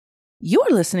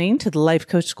You're listening to the Life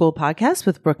Coach School podcast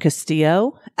with Brooke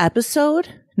Castillo, episode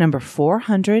number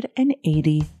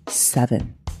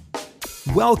 487.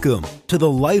 Welcome to the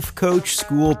Life Coach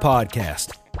School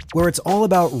podcast, where it's all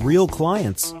about real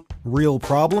clients, real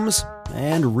problems,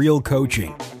 and real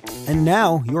coaching. And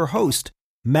now, your host,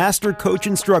 Master Coach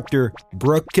Instructor,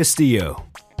 Brooke Castillo.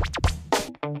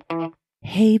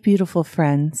 Hey, beautiful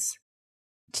friends.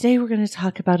 Today we're going to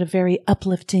talk about a very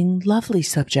uplifting, lovely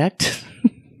subject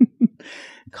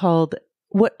called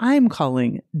what I'm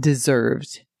calling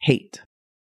deserved hate.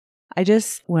 I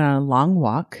just went on a long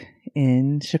walk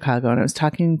in Chicago and I was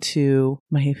talking to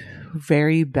my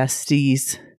very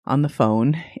besties on the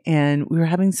phone, and we were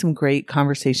having some great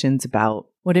conversations about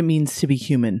what it means to be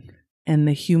human and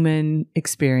the human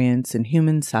experience and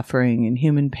human suffering and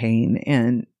human pain.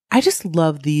 And I just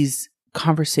love these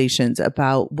conversations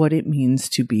about what it means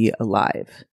to be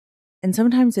alive. And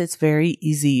sometimes it's very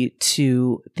easy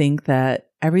to think that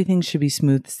everything should be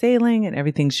smooth sailing and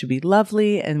everything should be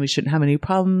lovely and we shouldn't have any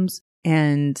problems.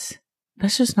 And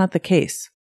that's just not the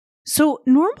case. So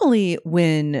normally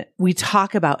when we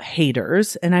talk about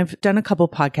haters, and I've done a couple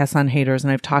podcasts on haters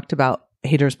and I've talked about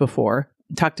haters before,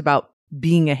 talked about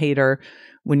being a hater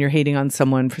when you're hating on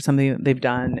someone for something that they've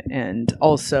done, and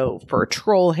also for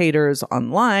troll haters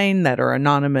online that are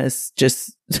anonymous,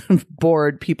 just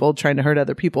bored people trying to hurt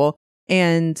other people.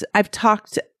 And I've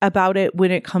talked about it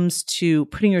when it comes to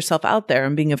putting yourself out there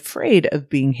and being afraid of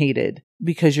being hated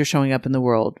because you're showing up in the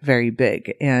world very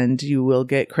big and you will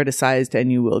get criticized and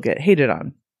you will get hated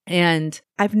on. And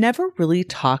I've never really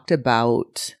talked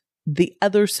about the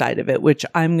other side of it, which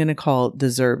I'm going to call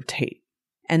deserved hate.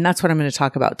 And that's what I'm going to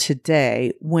talk about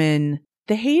today, when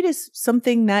the hate is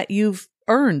something that you've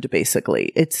earned,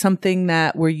 basically. It's something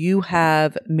that where you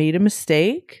have made a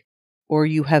mistake, or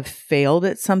you have failed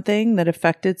at something that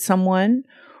affected someone,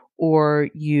 or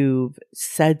you've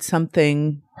said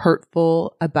something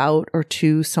hurtful about or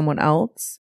to someone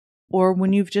else, or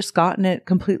when you've just gotten it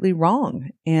completely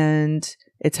wrong and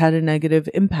it's had a negative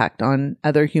impact on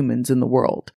other humans in the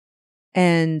world.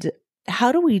 And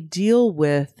how do we deal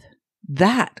with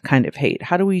that kind of hate?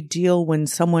 How do we deal when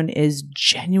someone is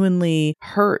genuinely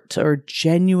hurt or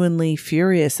genuinely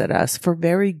furious at us for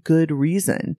very good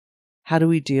reason? How do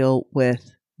we deal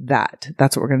with that?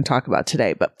 That's what we're going to talk about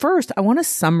today. But first, I want to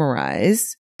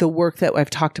summarize the work that I've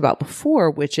talked about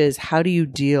before, which is how do you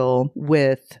deal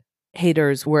with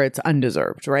haters where it's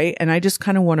undeserved, right? And I just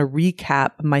kind of want to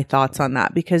recap my thoughts on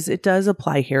that because it does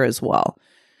apply here as well.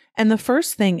 And the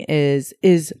first thing is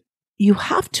you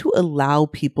have to allow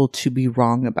people to be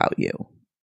wrong about you.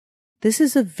 This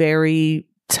is a very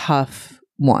tough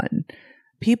one.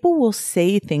 People will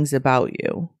say things about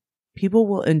you. People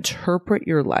will interpret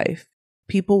your life.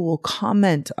 People will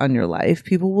comment on your life.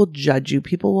 People will judge you.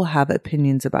 People will have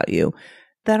opinions about you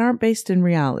that aren't based in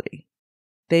reality.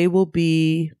 They will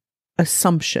be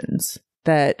assumptions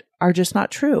that are just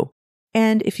not true.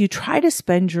 And if you try to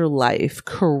spend your life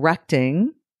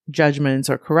correcting judgments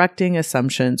or correcting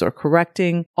assumptions or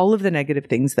correcting all of the negative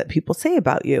things that people say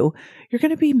about you, you're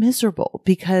going to be miserable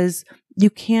because you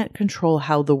can't control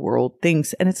how the world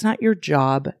thinks, and it's not your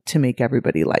job to make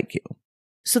everybody like you.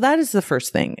 So that is the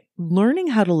first thing, learning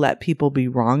how to let people be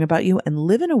wrong about you and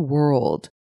live in a world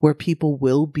where people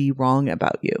will be wrong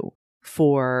about you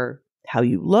for how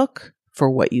you look, for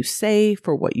what you say,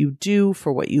 for what you do,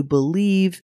 for what you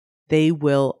believe. They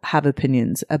will have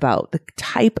opinions about the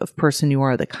type of person you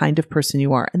are, the kind of person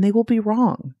you are, and they will be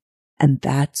wrong. And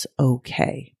that's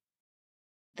okay.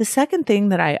 The second thing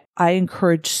that I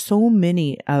encourage so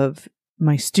many of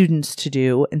my students to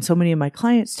do and so many of my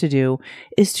clients to do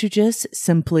is to just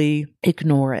simply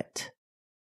ignore it.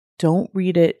 Don't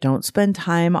read it. Don't spend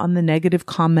time on the negative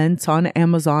comments on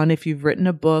Amazon if you've written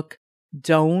a book.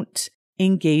 Don't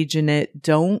engage in it.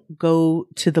 Don't go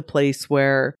to the place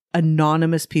where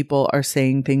anonymous people are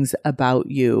saying things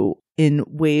about you in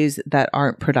ways that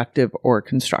aren't productive or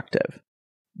constructive.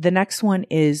 The next one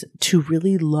is to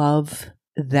really love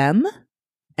them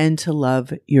and to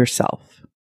love yourself.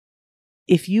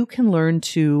 If you can learn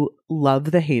to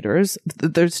love the haters,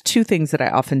 there's two things that I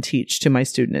often teach to my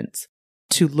students.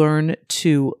 To learn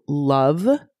to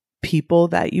love people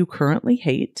that you currently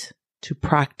hate, to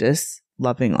practice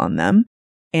loving on them,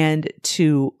 and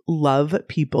to love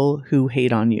people who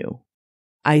hate on you,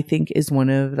 I think is one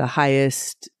of the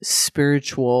highest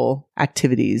spiritual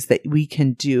activities that we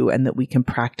can do and that we can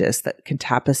practice that can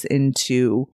tap us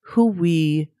into who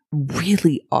we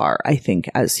really are, I think,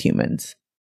 as humans.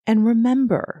 And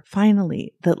remember,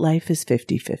 finally, that life is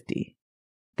 50-50.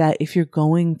 That if you're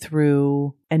going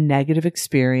through a negative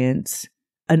experience,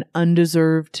 an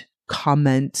undeserved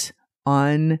comment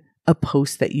on a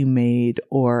post that you made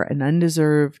or an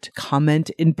undeserved comment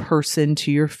in person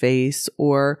to your face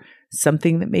or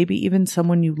something that maybe even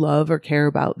someone you love or care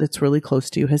about that's really close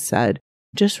to you has said,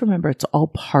 just remember it's all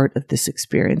part of this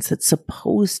experience that's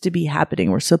supposed to be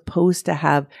happening. We're supposed to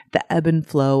have the ebb and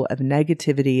flow of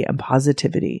negativity and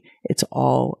positivity. It's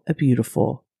all a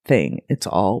beautiful thing. It's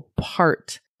all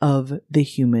part of the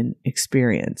human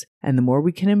experience. And the more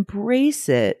we can embrace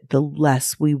it, the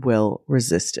less we will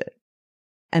resist it.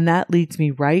 And that leads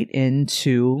me right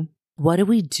into what do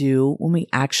we do when we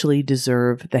actually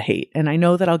deserve the hate? And I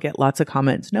know that I'll get lots of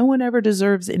comments. No one ever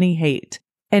deserves any hate.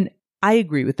 And I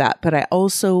agree with that, but I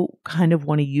also kind of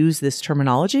want to use this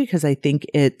terminology because I think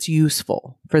it's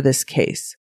useful for this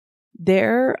case.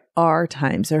 There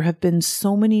have been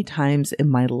so many times in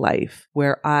my life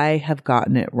where I have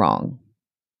gotten it wrong,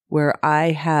 where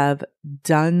I have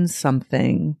done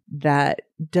something that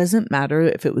doesn't matter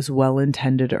if it was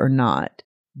well-intended or not,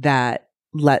 that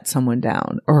let someone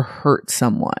down or hurt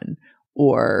someone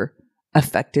or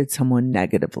affected someone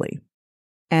negatively.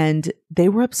 And they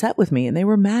were upset with me and they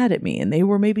were mad at me and they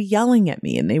were maybe yelling at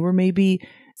me and they were maybe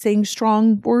saying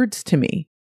strong words to me.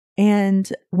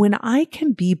 And when I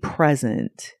can be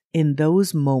present in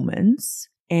those moments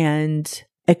and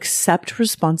accept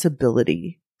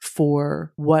responsibility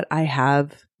for what I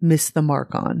have missed the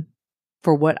mark on,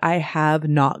 for what I have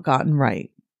not gotten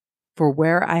right, for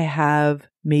where I have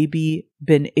maybe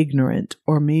been ignorant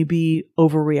or maybe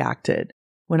overreacted,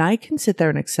 when I can sit there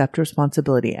and accept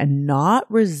responsibility and not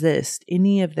resist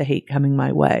any of the hate coming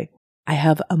my way, I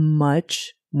have a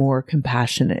much more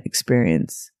compassionate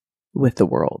experience with the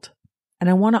world. And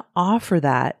I want to offer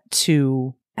that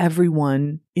to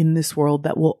everyone in this world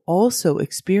that will also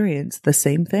experience the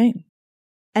same thing.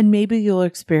 And maybe you'll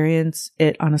experience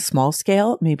it on a small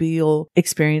scale. Maybe you'll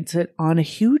experience it on a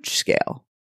huge scale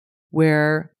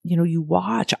where,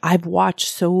 I've watched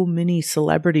so many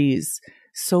celebrities,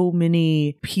 so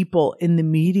many people in the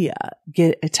media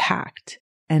get attacked.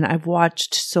 And I've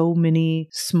watched so many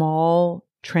small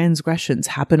transgressions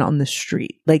happen on the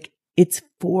street. Like, it's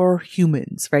for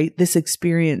humans, right? This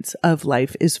experience of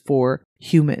life is for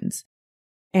humans.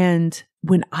 And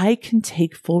when I can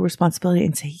take full responsibility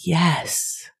and say,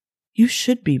 yes, you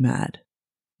should be mad.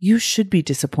 You should be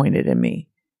disappointed in me.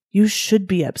 You should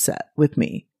be upset with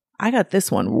me. I got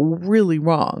this one really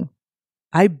wrong.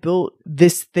 I built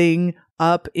this thing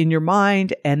up in your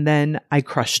mind and then I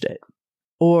crushed it.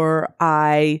 Or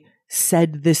I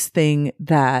said this thing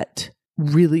that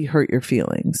really hurt your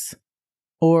feelings.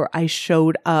 Or I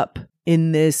showed up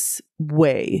in this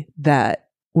way that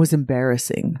was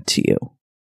embarrassing to you.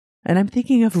 And I'm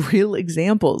thinking of real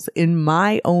examples in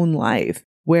my own life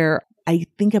where I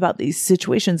think about these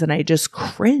situations and I just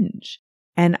cringe.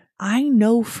 And I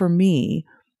know for me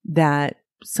that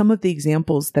some of the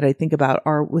examples that I think about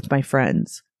are with my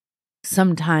friends.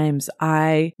 Sometimes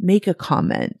I make a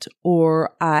comment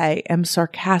or I am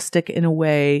sarcastic in a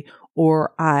way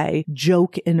or I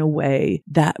joke in a way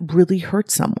that really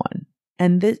hurts someone.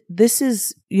 And this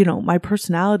is, my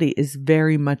personality is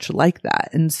very much like that.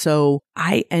 And so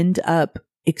I end up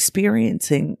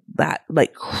experiencing that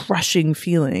like crushing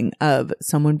feeling of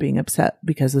someone being upset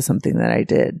because of something that I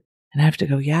did. And I have to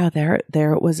go, yeah,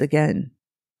 there it was again.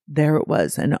 There it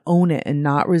was, and own it and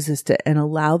not resist it and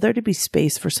allow there to be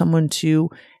space for someone to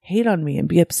hate on me and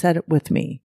be upset with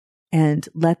me and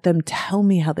let them tell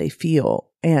me how they feel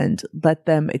and let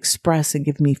them express and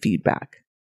give me feedback.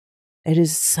 It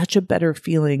is such a better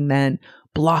feeling than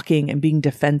blocking and being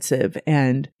defensive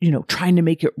and, trying to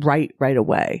make it right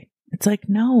away. It's like,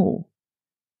 no,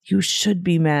 you should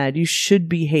be mad. You should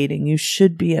be hating. You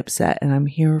should be upset. And I'm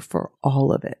here for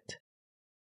all of it.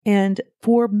 And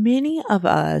for many of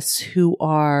us who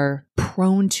are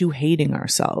prone to hating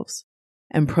ourselves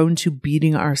and prone to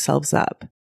beating ourselves up,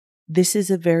 this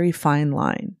is a very fine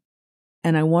line.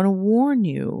 And I want to warn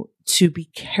you to be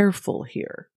careful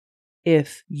here.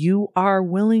 If you are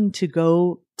willing to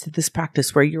go to this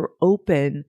practice where you're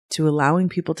open to allowing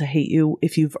people to hate you,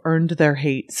 if you've earned their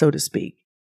hate, so to speak,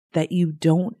 that you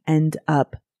don't end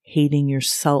up hating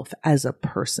yourself as a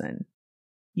person.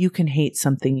 You can hate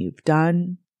something you've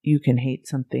done. You can hate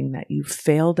something that you've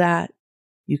failed at.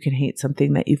 You can hate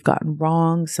something that you've gotten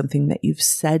wrong, something that you've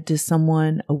said to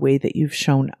someone, a way that you've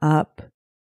shown up,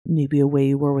 maybe a way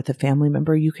you were with a family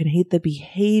member. You can hate the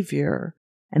behavior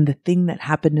and the thing that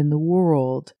happened in the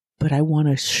world, but I want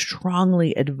to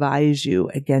strongly advise you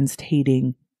against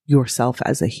hating yourself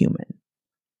as a human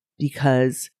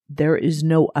because there is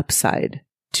no upside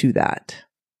to that,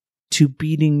 to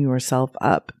beating yourself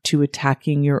up, to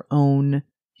attacking your own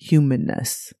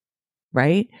humanness.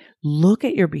 right? Look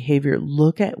at your behavior.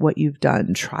 Look at what you've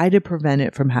done. Try to prevent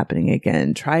it from happening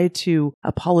again. Try to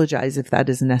apologize if that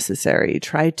is necessary.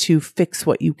 Try to fix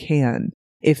what you can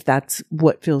if that's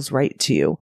what feels right to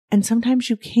you. And sometimes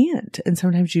you can't. And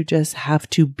sometimes you just have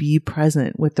to be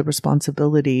present with the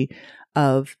responsibility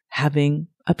of having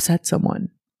upset someone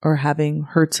or having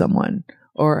hurt someone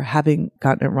or having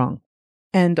gotten it wrong.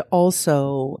 And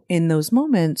also in those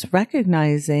moments,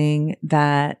 recognizing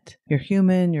that you're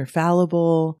human, you're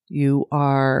fallible, you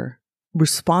are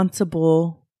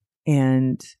responsible,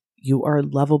 and you are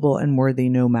lovable and worthy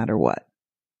no matter what.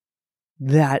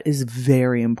 That is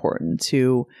very important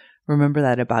to remember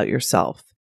that about yourself.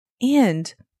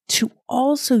 And to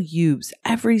also use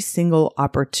every single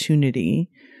opportunity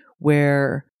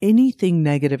where anything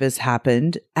negative has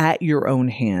happened at your own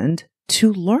hand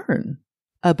to learn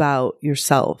about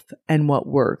yourself and what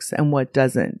works and what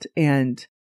doesn't and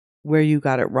where you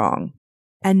got it wrong.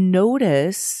 And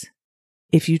notice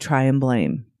if you try and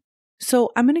blame.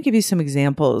 So I'm going to give you some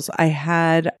examples. I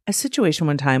had a situation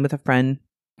one time with a friend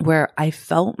where I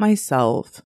felt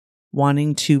myself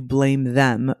wanting to blame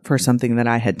them for something that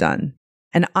I had done.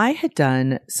 And I had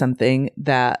done something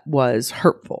that was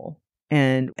hurtful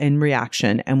and in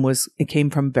reaction and it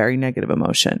came from very negative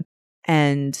emotion.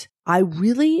 And I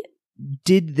really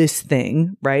did this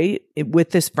thing, right,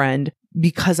 with this friend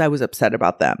because I was upset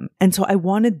about them. And so I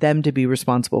wanted them to be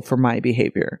responsible for my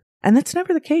behavior. And that's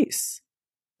never the case.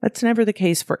 That's never the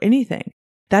case for anything.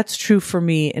 That's true for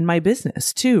me in my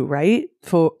business too, right?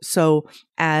 So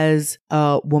as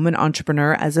a woman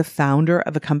entrepreneur, as a founder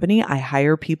of a company, I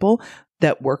hire people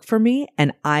that work for me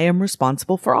and I am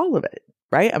responsible for all of it,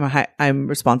 right? I'm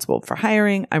responsible for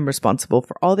hiring. I'm responsible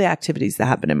for all the activities that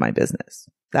happen in my business.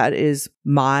 That is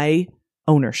my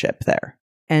ownership there.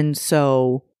 And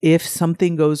so if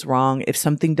something goes wrong, if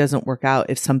something doesn't work out,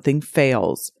 if something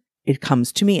fails, it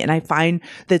comes to me. And I find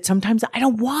that sometimes I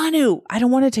don't want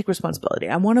to take responsibility.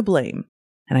 I want to blame.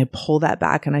 And I pull that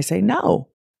back and I say, no,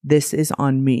 this is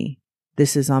on me.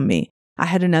 This is on me. I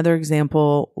had another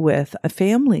example with a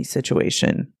family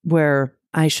situation where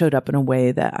I showed up in a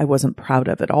way that I wasn't proud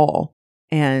of at all.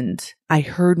 And I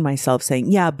heard myself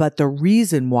saying, yeah, but the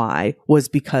reason why was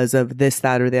because of this,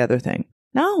 that, or the other thing.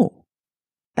 No,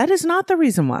 that is not the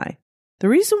reason why. The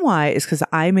reason why is because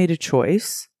I made a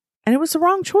choice and it was the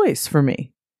wrong choice for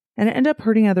me. And it ended up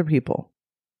hurting other people.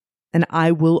 And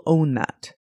I will own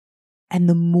that. And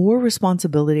the more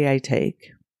responsibility I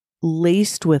take,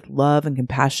 laced with love and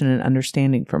compassion and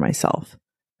understanding for myself,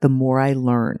 the more I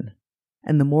learn.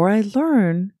 And the more I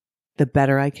learn, the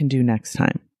better I can do next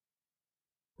time.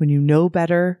 When you know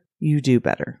better, you do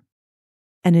better.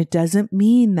 And it doesn't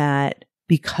mean that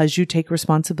because you take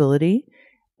responsibility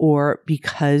or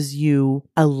because you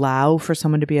allow for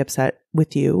someone to be upset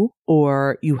with you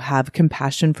or you have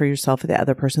compassion for yourself or the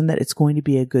other person that it's going to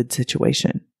be a good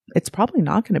situation. It's probably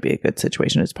not going to be a good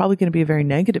situation. It's probably going to be a very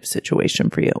negative situation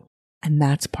for you. And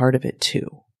that's part of it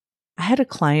too. I had a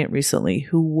client recently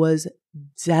who was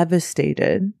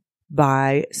devastated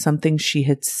by something she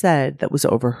had said that was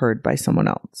overheard by someone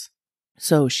else.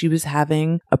 So she was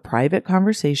having a private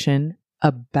conversation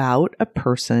about a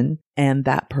person and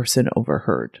that person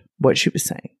overheard what she was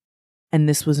saying. And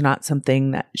this was not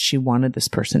something that she wanted this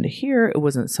person to hear. It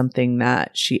wasn't something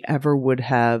that she ever would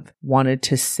have wanted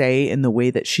to say in the way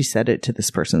that she said it to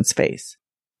this person's face.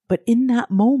 But in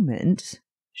that moment,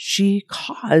 she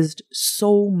caused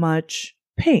so much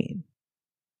pain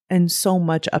and so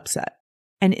much upset.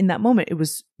 And in that moment, it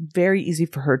was very easy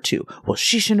for her to, well,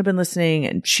 she shouldn't have been listening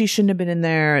and she shouldn't have been in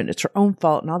there and it's her own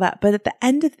fault and all that. But at the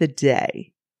end of the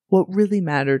day, what really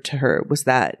mattered to her was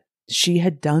that she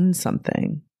had done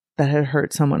something that had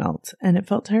hurt someone else and it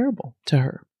felt terrible to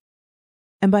her.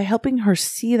 And by helping her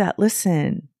see that,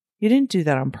 listen, you didn't do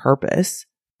that on purpose,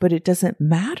 but it doesn't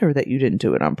matter that you didn't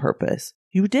do it on purpose.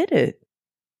 You did it.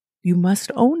 You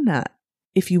must own that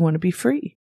if you want to be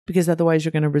free, because otherwise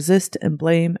you're going to resist and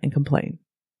blame and complain.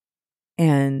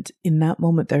 And in that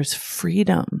moment, there's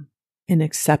freedom in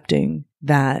accepting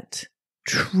that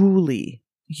truly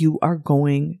you are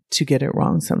going to get it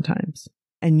wrong sometimes.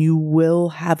 And you will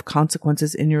have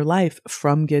consequences in your life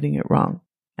from getting it wrong.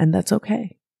 And that's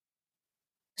okay.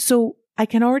 So I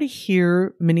can already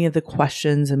hear many of the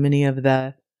questions and many of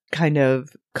the kind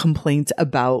of complaints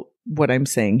about what I'm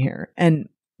saying here. And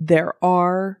there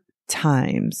are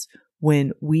times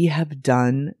when we have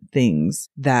done things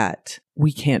that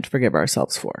we can't forgive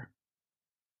ourselves for.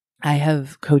 I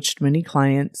have coached many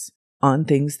clients on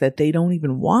things that they don't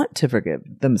even want to forgive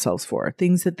themselves for,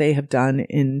 things that they have done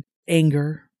in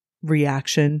anger,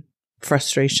 reaction,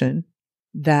 frustration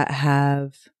that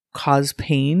have caused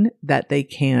pain that they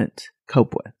can't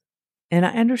cope with. And I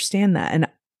understand that. And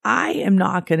I am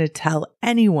not going to tell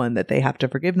anyone that they have to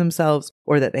forgive themselves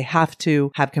or that they have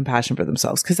to have compassion for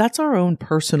themselves, because that's our own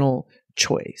personal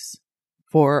choice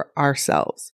for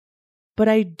ourselves. But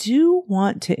I do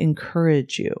want to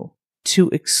encourage you to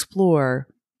explore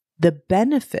the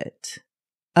benefit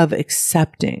of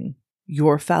accepting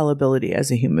your fallibility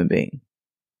as a human being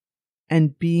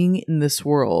and being in this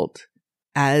world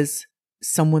as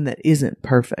someone that isn't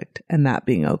perfect, and that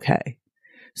being okay.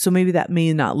 So maybe that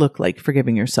may not look like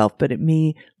forgiving yourself, but it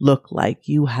may look like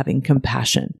you having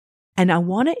compassion. And I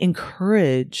want to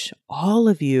encourage all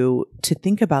of you to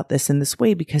think about this in this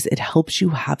way, because it helps you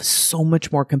have so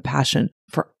much more compassion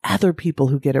for other people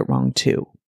who get it wrong too.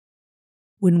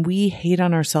 When we hate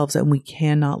on ourselves and we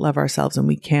cannot love ourselves and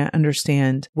we can't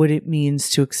understand what it means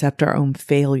to accept our own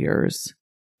failures,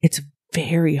 it's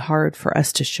very hard for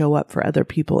us to show up for other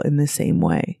people in the same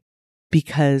way,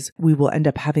 because we will end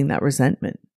up having that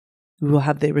resentment. We will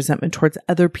have the resentment towards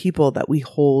other people that we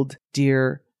hold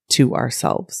dear to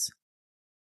ourselves.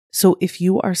 So if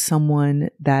you are someone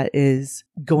that is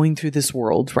going through this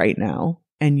world right now,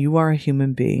 and you are a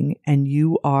human being, and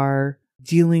you are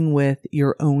dealing with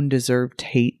your own deserved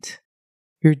hate,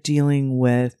 you're dealing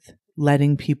with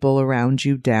letting people around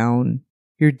you down,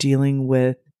 you're dealing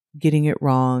with getting it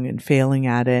wrong and failing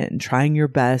at it and trying your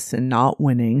best and not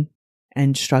winning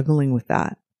and struggling with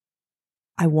that,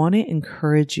 I want to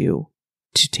encourage you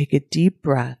to take a deep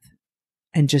breath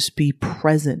and just be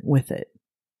present with it,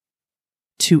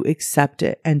 to accept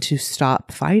it and to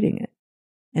stop fighting it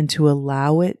and to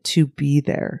allow it to be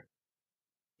there.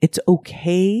 It's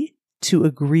okay to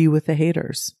agree with the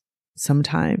haters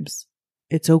sometimes.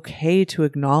 It's okay to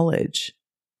acknowledge.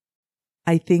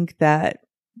 I think that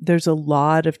there's a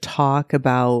lot of talk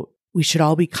about we should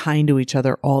all be kind to each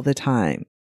other all the time,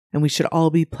 and we should all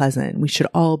be pleasant. We should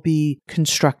all be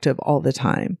constructive all the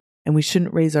time, and we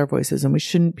shouldn't raise our voices, and we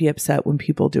shouldn't be upset when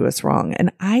people do us wrong.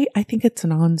 And I think it's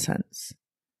nonsense.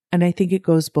 And I think it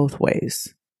goes both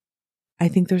ways. I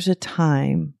think there's a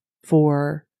time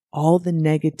for all the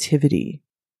negativity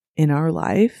in our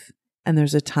life, and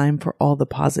there's a time for all the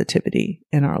positivity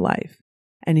in our life.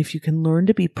 And if you can learn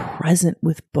to be present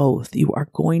with both, you are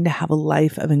going to have a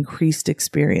life of increased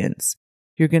experience.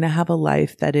 You're going to have a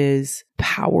life that is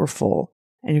powerful,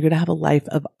 and you're going to have a life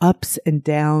of ups and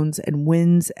downs and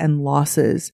wins and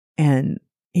losses. And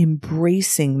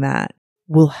embracing that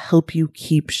will help you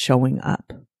keep showing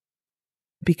up.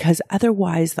 Because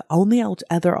otherwise, the only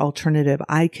other alternative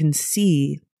I can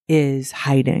see is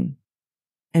hiding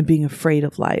and being afraid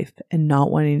of life and not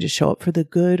wanting to show up for the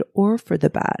good or for the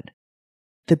bad.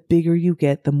 The bigger you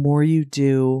get, the more you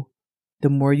do, the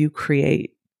more you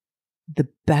create, the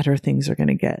better things are going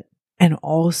to get. And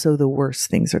also the worse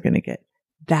things are going to get.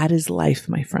 That is life,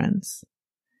 my friends.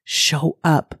 Show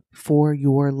up for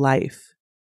your life.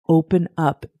 Open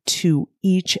up to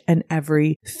each and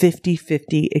every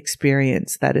 50-50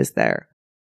 experience that is there.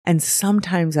 And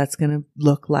sometimes that's going to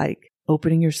look like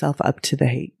opening yourself up to the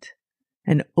hate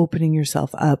and opening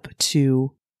yourself up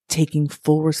to taking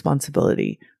full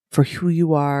responsibility for who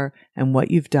you are and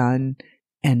what you've done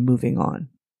and moving on.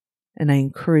 And I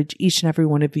encourage each and every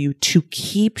one of you to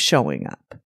keep showing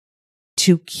up,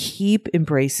 to keep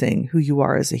embracing who you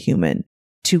are as a human,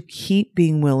 to keep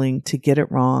being willing to get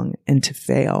it wrong and to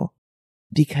fail,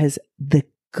 because the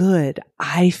good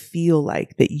I feel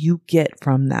like that you get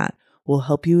from that will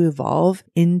help you evolve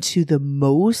into the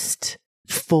most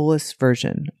fullest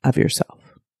version of yourself.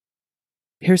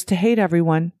 Here's to hate,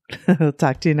 everyone. I'll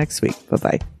talk to you next week.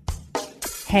 Bye-bye.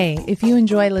 Hey, if you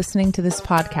enjoy listening to this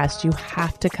podcast, you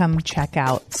have to come check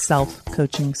out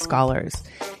Self-Coaching Scholars.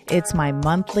 It's my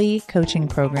monthly coaching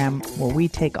program where we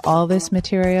take all this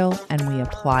material and we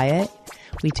apply it,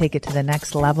 we take it to the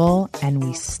next level, and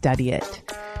we study it.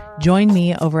 Join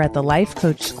me over at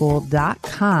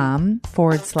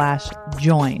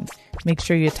thelifecoachschool.com/join. Make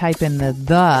sure you type in the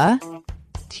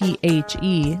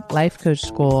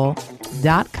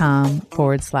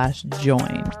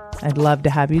lifecoachschool.com/join. I'd love to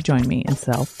have you join me in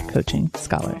Self-Coaching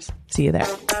Scholars. See you there.